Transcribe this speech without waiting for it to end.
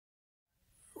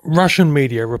Russian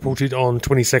media reported on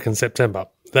 22nd September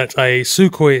that a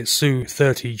Sukhoi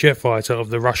SU-30 jet fighter of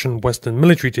the Russian Western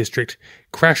Military District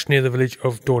crashed near the village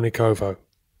of Dornikovo.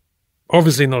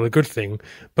 Obviously not a good thing,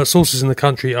 but sources in the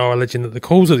country are alleging that the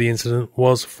cause of the incident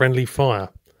was friendly fire.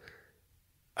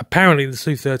 Apparently the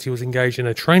Su-30 was engaged in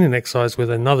a training exercise with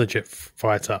another jet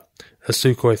fighter, a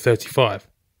Sukhoi 35.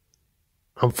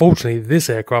 Unfortunately, this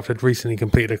aircraft had recently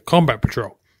completed a combat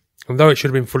patrol, and though it should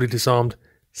have been fully disarmed,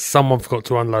 someone forgot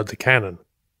to unload the cannon.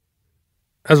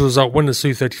 As a result, when the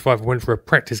Su-35 went for a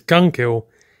practice gun kill,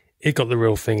 it got the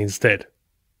real thing instead.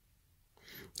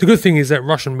 The good thing is that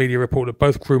Russian media report that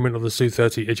both crewmen of the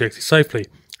Su-30 ejected safely,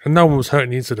 and no one was hurt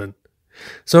in the incident.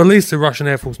 So at least the Russian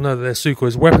Air Force know that their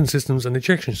Sukhoi's weapon systems and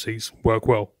ejection seats work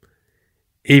well,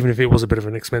 even if it was a bit of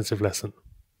an expensive lesson.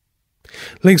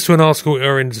 Links to an article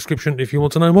are in the description if you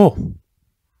want to know more.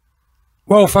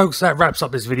 Well folks, that wraps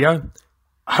up this video.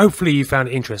 Hopefully you found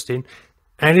it interesting,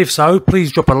 and if so,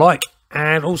 please drop a like,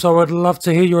 and also I'd love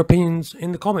to hear your opinions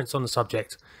in the comments on the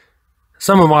subject.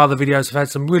 Some of my other videos have had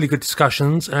some really good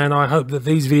discussions, and I hope that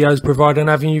these videos provide an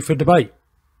avenue for debate.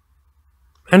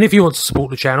 And if you want to support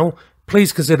the channel,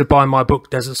 please consider buying my book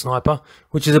Desert Sniper,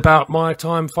 which is about my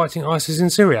time fighting ISIS in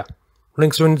Syria.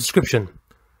 Links are in the description.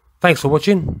 Thanks for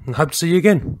watching, and hope to see you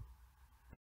again.